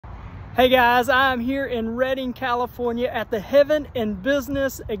Hey guys, I'm here in Redding, California at the Heaven in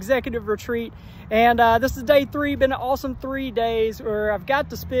Business Executive Retreat. And this is day 3, been an awesome 3 days where I've got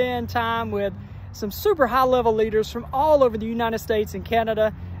to spend time with some super high-level leaders from all over the United States and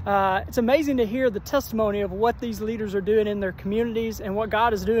Canada. It's amazing to hear the testimony of what these leaders are doing in their communities and what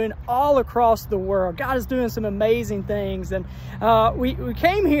God is doing all across the world. God is doing some amazing things. And we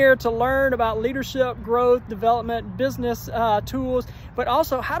came here to learn about leadership, growth, development, business tools, but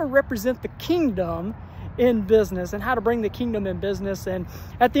also how to represent the kingdom in business and how to bring the kingdom in business. And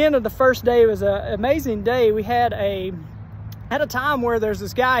at the end of the first day, it was an amazing day. We had a time where there's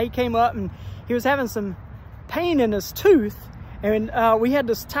this guy, he came up and he was having some pain in his tooth. And we had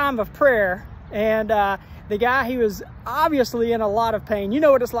this time of prayer, and the guy, he was obviously in a lot of pain. You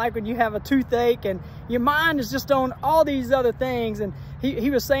know what it's like when you have a toothache and your mind is just on all these other things. And he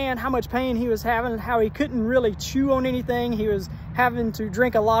was saying how much pain he was having and how he couldn't really chew on anything. He was having to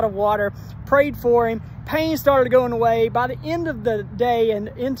drink a lot of water. Prayed for him. Pain started going away. By the end of the day and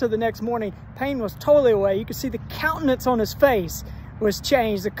into the next morning, pain was totally away. You could see the countenance on his face was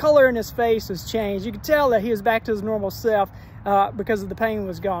changed. The color in his face was changed. You could tell that he was back to his normal self. Because of the pain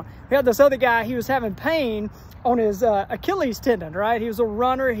was gone. We had this other guy, he was having pain on his Achilles tendon, right? He was a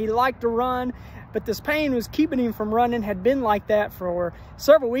runner, he liked to run, but this pain was keeping him from running, had been like that for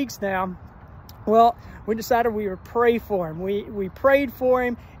several weeks now. Well, we decided we would pray for him. We prayed for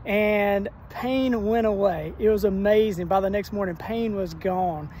him and pain went away. It was amazing. By the next morning, pain was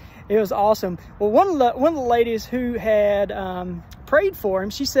gone. It was awesome. Well, one of the ladies who had prayed for him,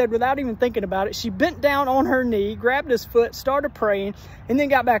 she said, without even thinking about it, she bent down on her knee, grabbed his foot, started praying, and then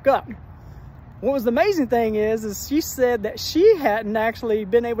got back up. What was the amazing thing is she said that she hadn't actually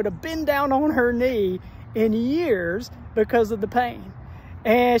been able to bend down on her knee in years because of the pain.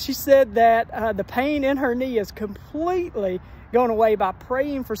 And she said that the pain in her knee is completely going away by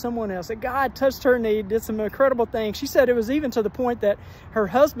praying for someone else. That God touched her knee, did some incredible things. She said it was even to the point that her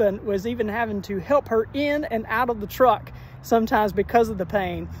husband was even having to help her in and out of the truck sometimes because of the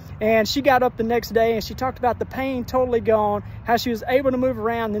pain. And she got up the next day and she talked about the pain totally gone, how she was able to move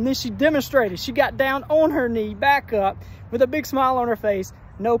around. And then she demonstrated. She got down on her knee, back up with a big smile on her face,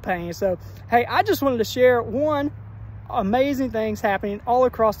 no pain. So, hey, I just wanted to share amazing things happening all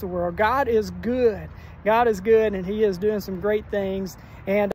across the world. God is good. God is good, and he is doing some great things. And